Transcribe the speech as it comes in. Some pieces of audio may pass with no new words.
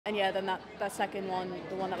And yeah, then that second one,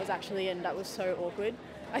 the one that was actually in, that was so awkward.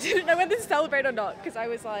 I didn't know whether to celebrate or not because I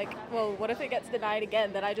was like, well, what if it gets denied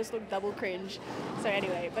again? Then I just look double cringe. So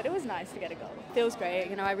anyway, but it was nice to get a goal. Feels great.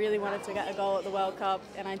 You know, I really wanted to get a goal at the World Cup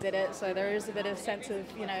and I did it. So there is a bit of sense of,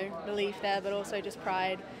 you know, relief there, but also just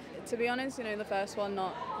pride. To be honest, you know, the first one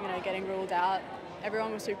not, you know, getting ruled out,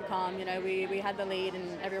 everyone was super calm. You know, we had the lead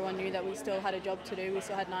and everyone knew that we still had a job to do. We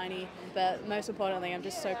still had 90. But most importantly, I'm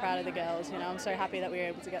just so proud of the girls. You know, I'm so happy that we were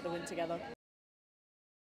able to get the win together.